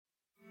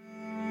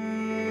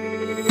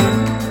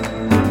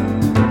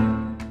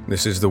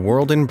This is The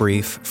World in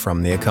Brief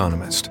from The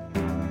Economist.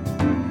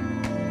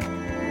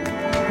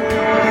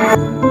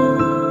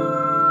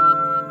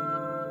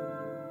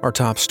 Our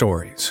top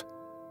stories.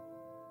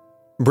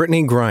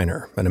 Brittany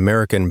Griner, an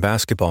American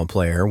basketball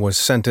player, was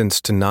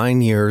sentenced to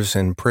 9 years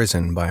in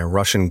prison by a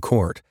Russian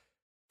court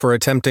for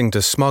attempting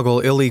to smuggle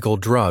illegal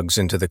drugs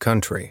into the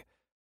country.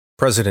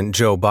 President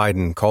Joe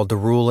Biden called the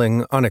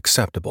ruling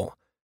unacceptable.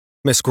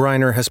 Ms.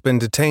 Griner has been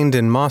detained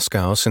in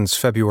Moscow since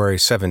February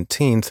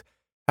 17th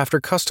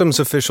after customs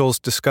officials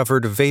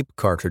discovered vape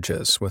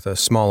cartridges with a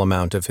small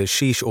amount of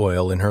hashish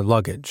oil in her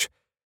luggage.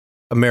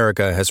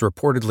 America has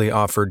reportedly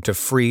offered to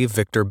free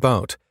Victor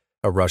Bout,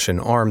 a Russian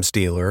arms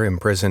dealer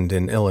imprisoned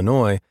in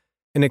Illinois,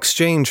 in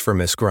exchange for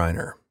Ms.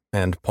 Griner,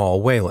 and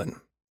Paul Whelan,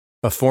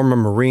 a former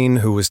Marine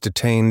who was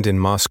detained in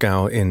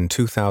Moscow in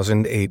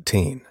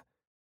 2018.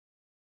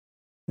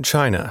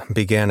 China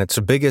began its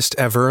biggest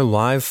ever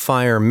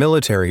live-fire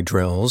military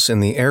drills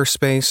in the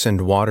airspace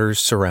and waters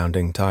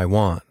surrounding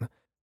Taiwan,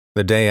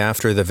 the day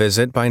after the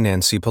visit by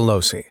Nancy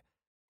Pelosi,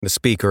 the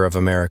Speaker of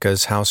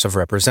America's House of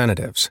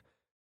Representatives.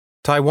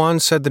 Taiwan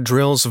said the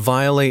drills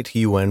violate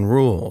UN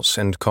rules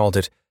and called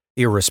it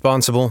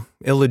irresponsible,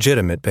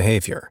 illegitimate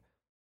behavior.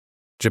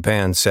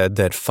 Japan said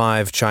that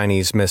 5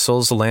 Chinese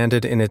missiles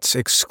landed in its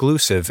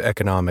exclusive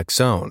economic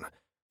zone,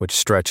 which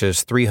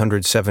stretches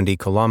 370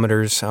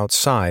 kilometers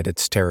outside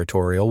its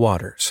territorial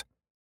waters.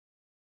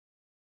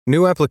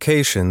 New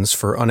applications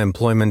for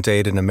unemployment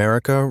aid in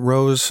America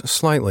rose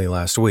slightly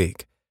last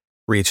week,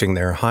 reaching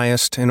their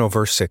highest in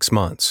over 6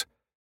 months.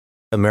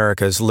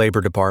 America's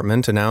Labor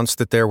Department announced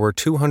that there were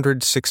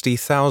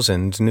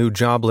 260,000 new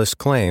jobless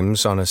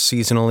claims on a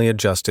seasonally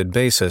adjusted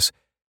basis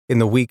in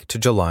the week to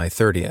July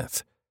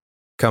 30th.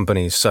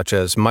 Companies such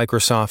as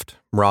Microsoft,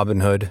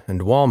 Robinhood,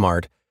 and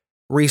Walmart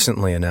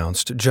recently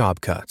announced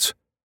job cuts.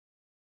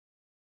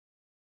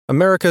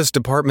 America's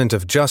Department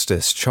of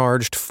Justice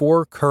charged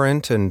 4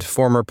 current and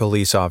former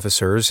police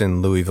officers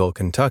in Louisville,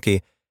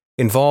 Kentucky,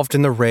 involved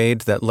in the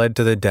raid that led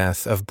to the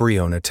death of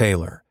Breonna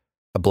Taylor,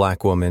 a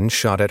black woman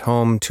shot at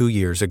home 2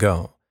 years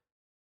ago.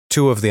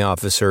 2 of the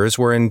officers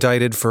were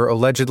indicted for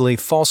allegedly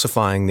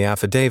falsifying the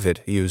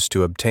affidavit used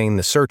to obtain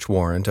the search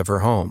warrant of her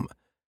home.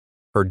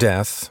 Her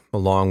death,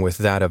 along with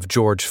that of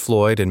George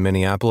Floyd in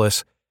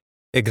Minneapolis,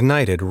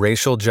 ignited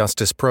racial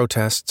justice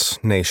protests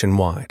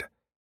nationwide.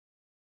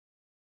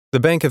 The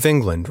Bank of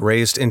England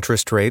raised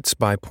interest rates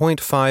by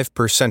 0.5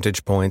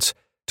 percentage points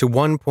to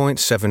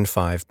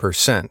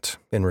 1.75%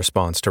 in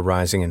response to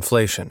rising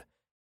inflation,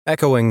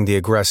 echoing the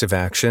aggressive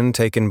action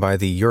taken by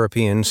the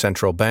European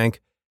Central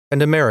Bank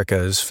and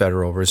America's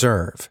Federal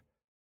Reserve.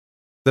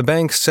 The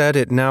bank said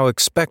it now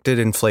expected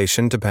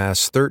inflation to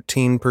pass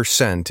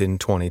 13% in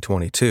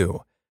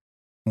 2022,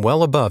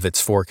 well above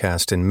its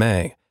forecast in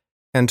May,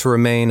 and to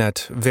remain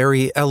at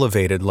very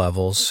elevated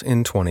levels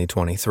in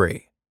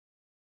 2023.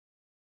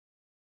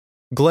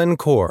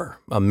 Glencore,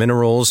 a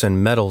minerals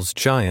and metals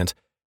giant,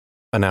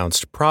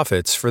 announced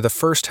profits for the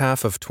first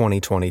half of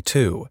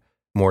 2022,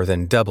 more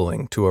than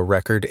doubling to a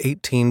record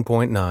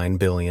 $18.9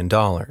 billion.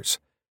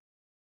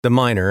 The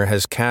miner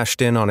has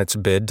cashed in on its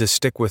bid to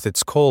stick with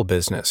its coal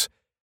business,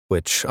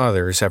 which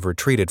others have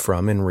retreated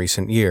from in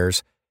recent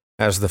years,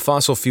 as the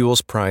fossil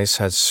fuels price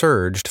has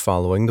surged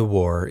following the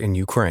war in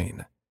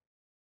Ukraine.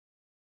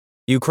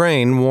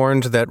 Ukraine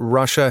warned that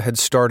Russia had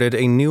started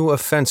a new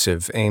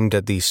offensive aimed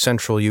at the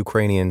central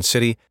Ukrainian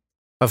city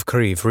of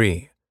Kryvyi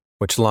Rih,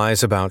 which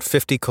lies about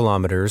 50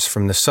 kilometers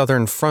from the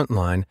southern front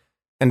line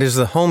and is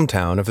the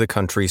hometown of the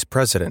country's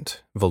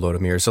president,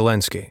 Volodymyr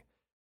Zelensky.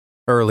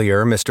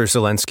 Earlier, Mr.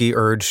 Zelensky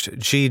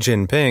urged Xi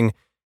Jinping,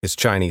 his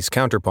Chinese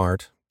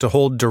counterpart, to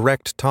hold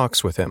direct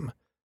talks with him.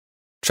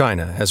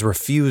 China has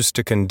refused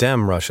to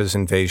condemn Russia's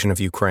invasion of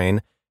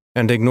Ukraine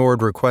and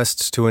ignored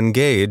requests to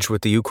engage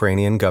with the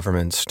Ukrainian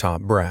government's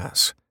top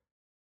brass.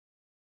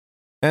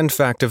 And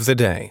fact of the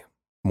day,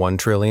 $1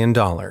 trillion.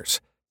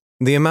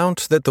 The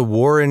amount that the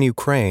war in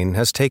Ukraine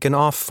has taken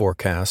off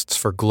forecasts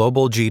for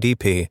global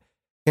GDP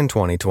in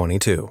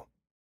 2022.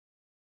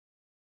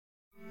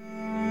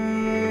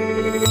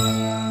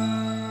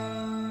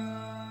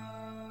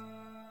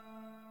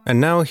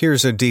 And now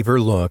here's a deeper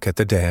look at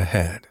the day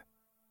ahead.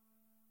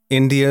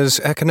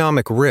 India's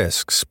economic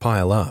risks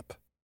pile up.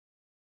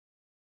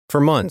 For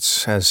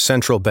months, as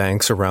central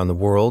banks around the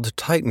world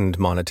tightened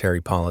monetary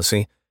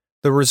policy,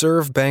 the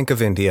Reserve Bank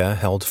of India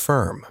held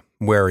firm,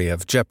 wary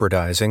of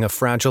jeopardizing a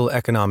fragile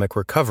economic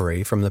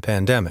recovery from the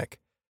pandemic.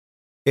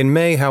 In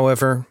May,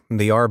 however,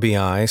 the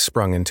RBI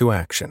sprung into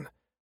action.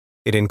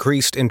 It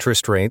increased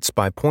interest rates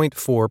by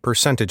 0.4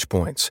 percentage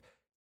points,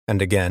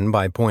 and again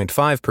by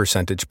 0.5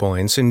 percentage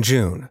points in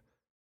June.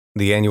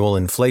 The annual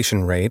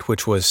inflation rate,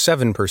 which was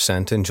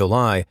 7% in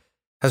July,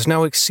 has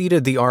now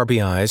exceeded the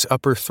RBI's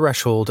upper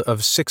threshold of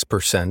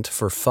 6%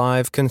 for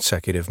 5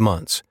 consecutive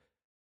months.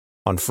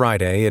 On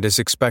Friday, it is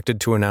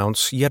expected to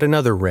announce yet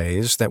another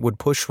raise that would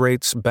push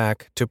rates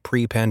back to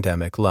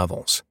pre-pandemic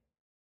levels.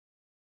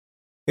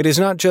 It is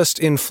not just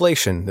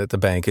inflation that the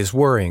bank is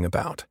worrying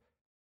about.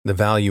 The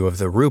value of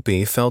the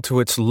rupee fell to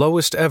its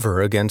lowest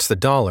ever against the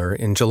dollar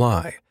in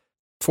July,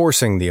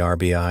 forcing the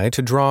RBI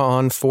to draw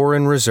on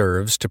foreign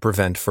reserves to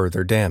prevent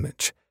further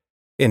damage.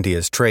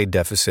 India's trade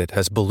deficit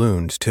has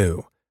ballooned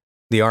too.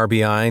 The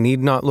RBI need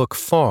not look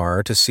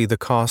far to see the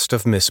cost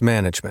of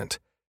mismanagement.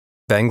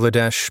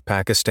 Bangladesh,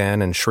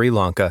 Pakistan, and Sri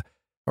Lanka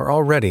are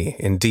already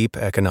in deep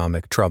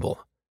economic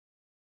trouble.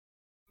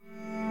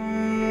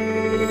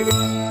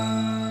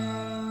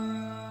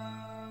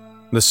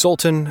 The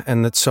Sultan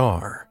and the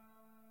Tsar.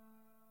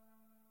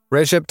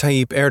 Recep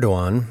Tayyip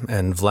Erdogan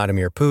and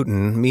Vladimir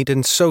Putin meet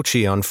in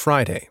Sochi on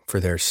Friday for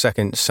their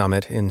second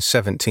summit in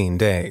 17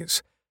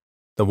 days.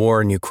 The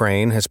war in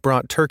Ukraine has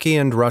brought Turkey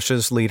and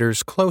Russia's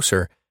leaders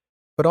closer,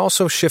 but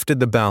also shifted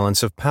the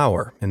balance of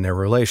power in their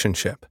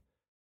relationship.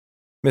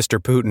 Mr.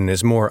 Putin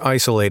is more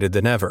isolated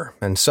than ever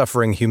and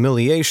suffering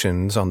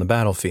humiliations on the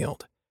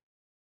battlefield.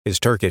 His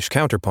Turkish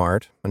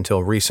counterpart,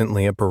 until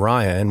recently a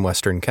pariah in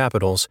Western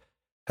capitals,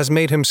 has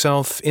made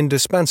himself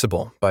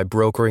indispensable by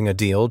brokering a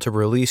deal to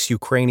release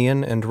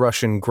Ukrainian and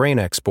Russian grain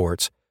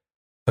exports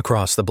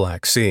across the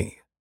Black Sea.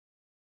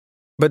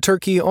 But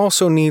Turkey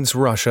also needs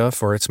Russia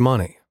for its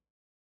money.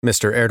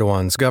 Mr.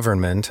 Erdogan's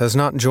government has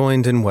not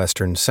joined in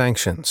Western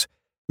sanctions,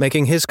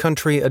 making his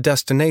country a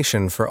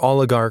destination for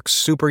oligarchs'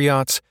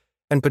 superyachts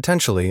and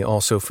potentially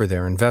also for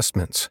their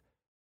investments.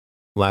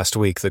 Last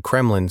week, the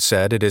Kremlin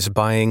said it is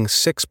buying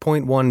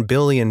 $6.1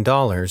 billion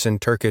in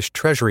Turkish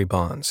treasury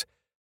bonds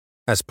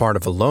as part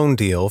of a loan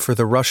deal for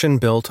the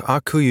Russian-built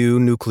Akkuyu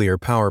nuclear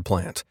power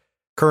plant,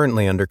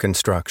 currently under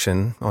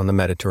construction on the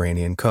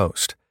Mediterranean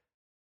coast.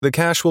 The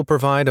cash will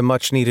provide a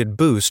much-needed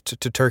boost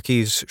to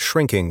Turkey's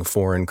shrinking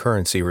foreign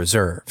currency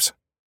reserves.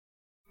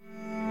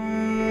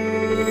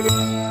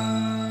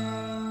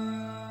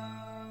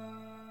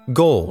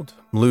 Gold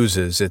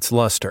loses its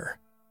luster.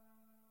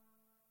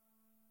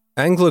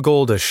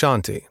 AngloGold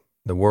Ashanti,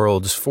 the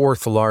world's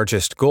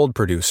fourth-largest gold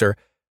producer,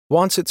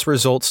 wants its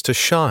results to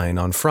shine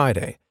on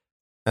Friday,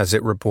 as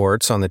it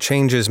reports on the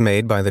changes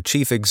made by the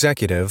chief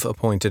executive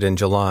appointed in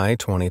July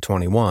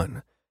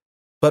 2021.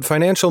 But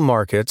financial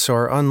markets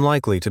are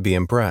unlikely to be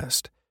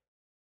impressed.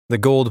 The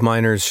gold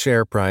miner's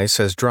share price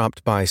has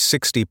dropped by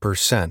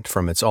 60%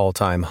 from its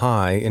all-time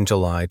high in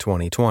July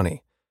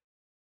 2020.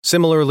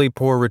 Similarly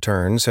poor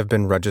returns have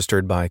been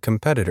registered by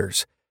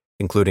competitors,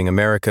 including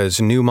America's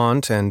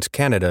Newmont and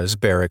Canada's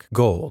Barrick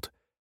Gold.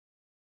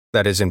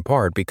 That is in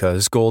part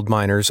because gold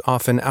miners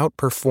often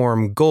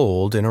outperform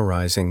gold in a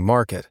rising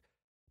market,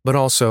 but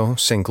also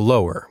sink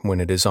lower when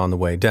it is on the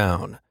way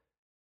down.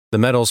 The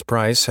metal's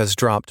price has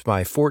dropped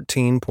by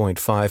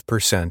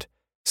 14.5%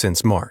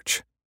 since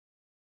March.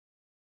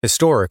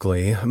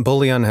 Historically,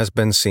 bullion has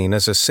been seen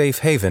as a safe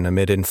haven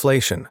amid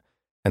inflation,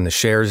 and the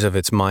shares of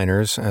its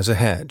miners as a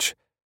hedge.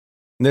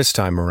 This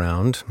time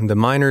around, the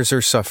miners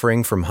are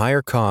suffering from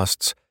higher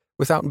costs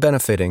without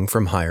benefiting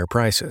from higher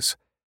prices.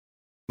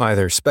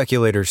 Either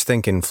speculators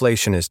think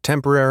inflation is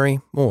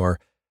temporary, or,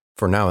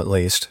 for now at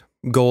least,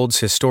 gold's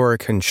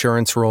historic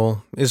insurance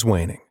role is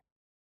waning.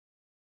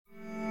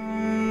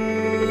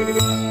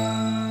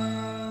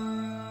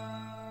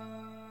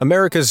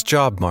 America's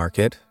job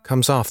market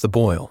comes off the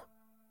boil.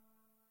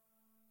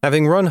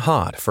 Having run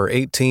hot for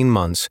 18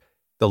 months,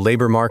 the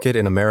labor market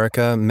in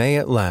America may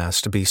at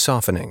last be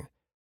softening.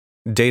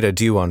 Data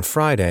due on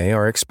Friday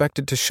are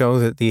expected to show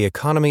that the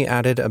economy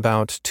added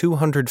about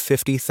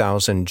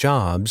 250,000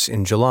 jobs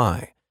in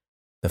July,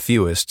 the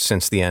fewest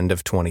since the end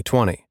of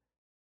 2020.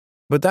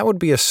 But that would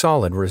be a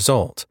solid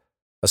result.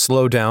 A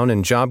slowdown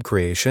in job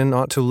creation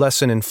ought to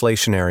lessen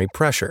inflationary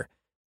pressure,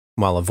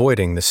 while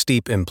avoiding the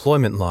steep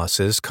employment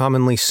losses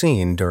commonly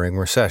seen during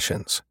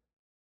recessions.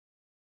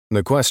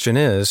 The question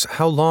is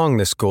how long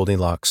this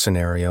Goldilocks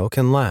scenario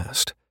can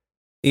last.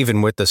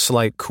 Even with the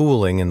slight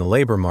cooling in the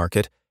labor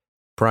market,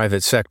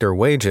 private sector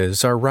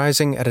wages are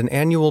rising at an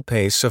annual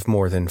pace of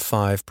more than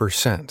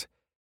 5%.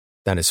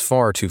 That is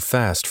far too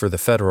fast for the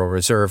Federal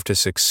Reserve to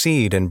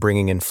succeed in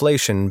bringing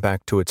inflation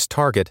back to its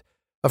target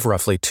of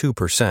roughly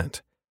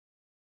 2%.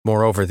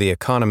 Moreover, the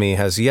economy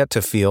has yet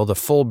to feel the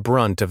full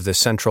brunt of the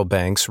central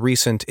bank's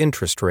recent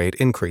interest rate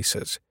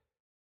increases.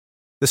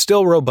 The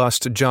still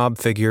robust job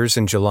figures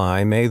in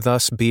July may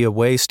thus be a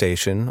way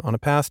station on a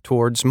path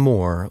towards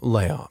more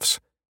layoffs.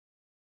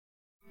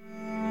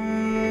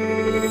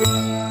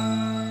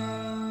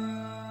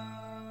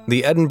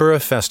 The Edinburgh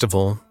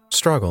Festival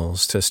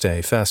struggles to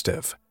stay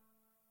festive.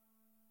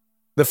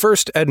 The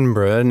first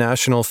Edinburgh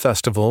National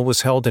Festival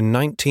was held in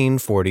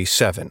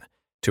 1947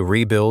 to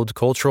rebuild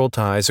cultural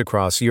ties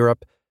across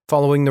Europe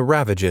following the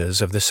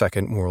ravages of the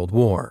Second World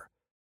War.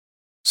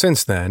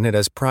 Since then, it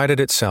has prided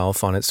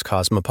itself on its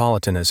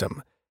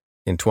cosmopolitanism.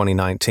 In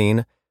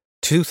 2019,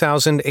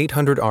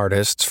 2,800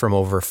 artists from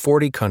over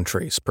 40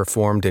 countries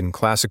performed in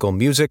classical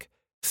music,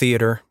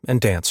 theater, and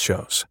dance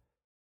shows.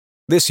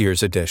 This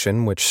year's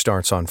edition, which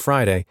starts on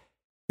Friday,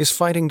 is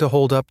fighting to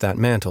hold up that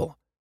mantle.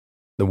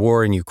 The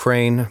war in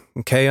Ukraine,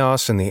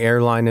 chaos in the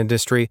airline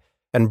industry,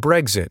 and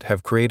Brexit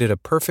have created a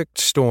perfect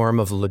storm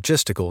of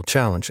logistical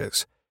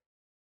challenges.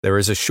 There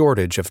is a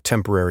shortage of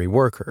temporary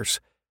workers.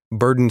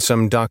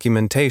 Burdensome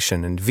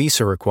documentation and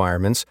visa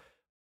requirements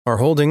are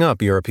holding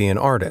up European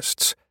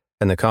artists,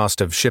 and the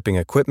cost of shipping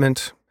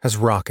equipment has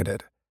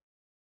rocketed.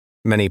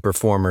 Many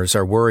performers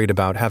are worried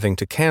about having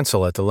to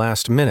cancel at the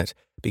last minute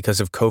because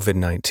of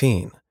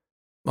COVID-19.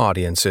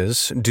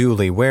 Audiences,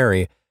 duly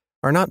wary,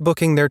 are not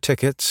booking their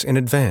tickets in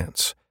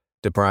advance,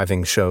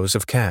 depriving shows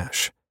of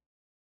cash.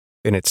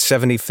 In its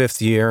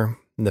 75th year,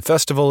 the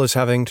festival is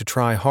having to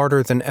try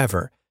harder than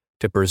ever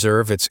to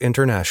preserve its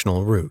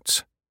international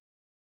roots.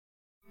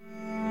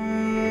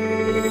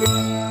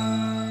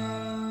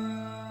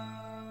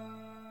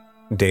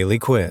 Daily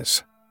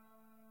Quiz.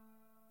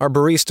 Our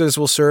baristas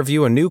will serve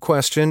you a new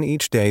question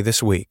each day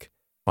this week.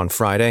 On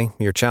Friday,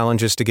 your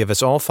challenge is to give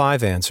us all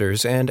 5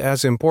 answers and,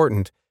 as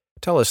important,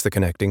 tell us the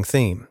connecting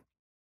theme.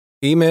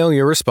 Email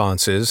your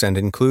responses and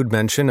include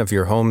mention of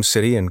your home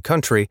city and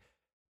country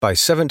by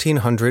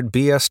 1700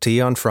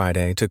 BST on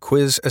Friday to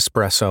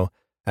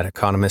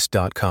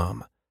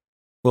quizespresso@economist.com.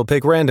 We'll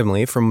pick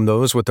randomly from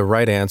those with the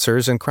right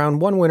answers and crown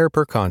one winner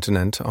per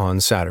continent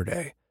on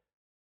Saturday.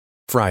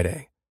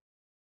 Friday.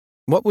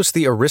 What was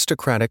the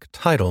aristocratic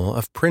title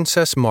of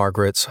Princess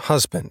Margaret's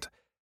husband,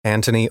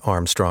 Anthony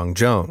Armstrong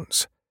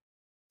Jones?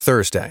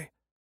 Thursday.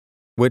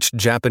 Which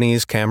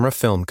Japanese camera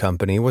film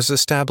company was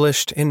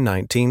established in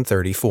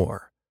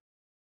 1934?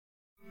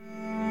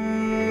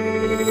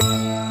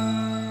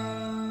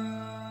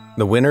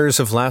 The winners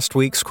of last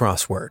week's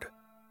crossword.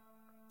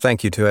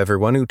 Thank you to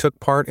everyone who took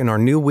part in our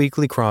new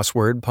weekly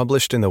crossword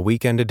published in the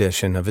weekend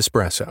edition of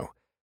Espresso.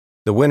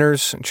 The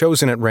winners,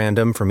 chosen at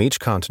random from each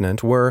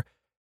continent, were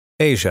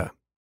Asia,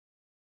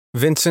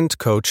 Vincent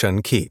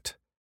Ko-Chun Keat,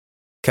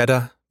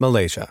 Kedah,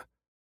 Malaysia.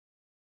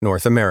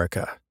 North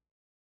America,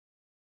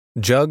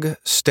 Jug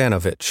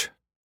Stanovich,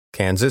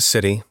 Kansas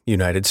City,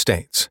 United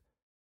States.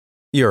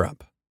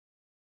 Europe,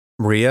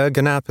 Ria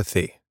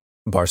Ganapathy,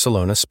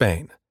 Barcelona,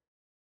 Spain.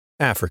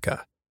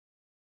 Africa,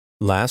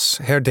 Las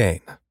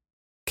Herdane,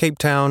 Cape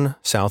Town,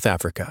 South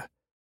Africa.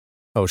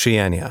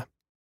 Oceania,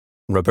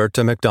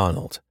 Roberta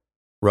MacDonald,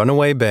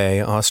 Runaway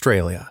Bay,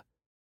 Australia.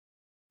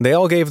 They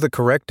all gave the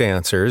correct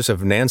answers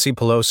of Nancy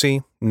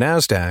Pelosi,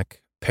 NASDAQ,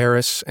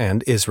 Paris,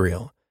 and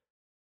Israel.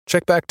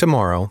 Check back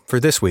tomorrow for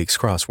this week's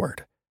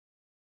crossword.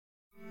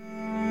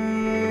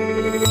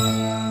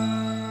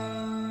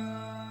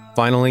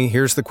 Finally,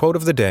 here's the quote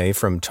of the day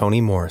from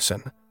Toni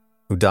Morrison,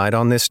 who died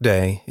on this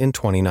day in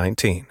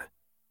 2019.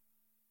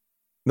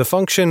 The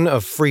function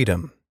of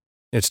freedom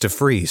is to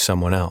free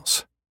someone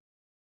else.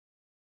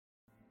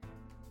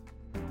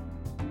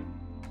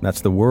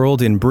 That's the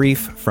world in brief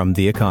from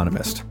The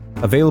Economist,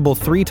 available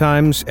 3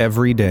 times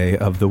every day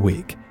of the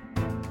week.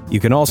 You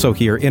can also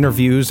hear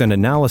interviews and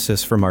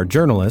analysis from our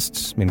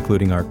journalists,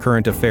 including our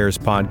current affairs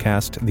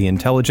podcast, The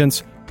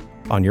Intelligence,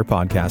 on your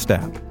podcast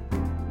app.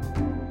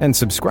 And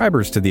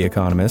subscribers to The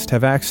Economist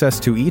have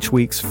access to each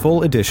week's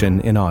full edition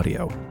in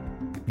audio.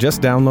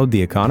 Just download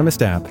the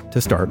Economist app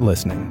to start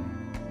listening.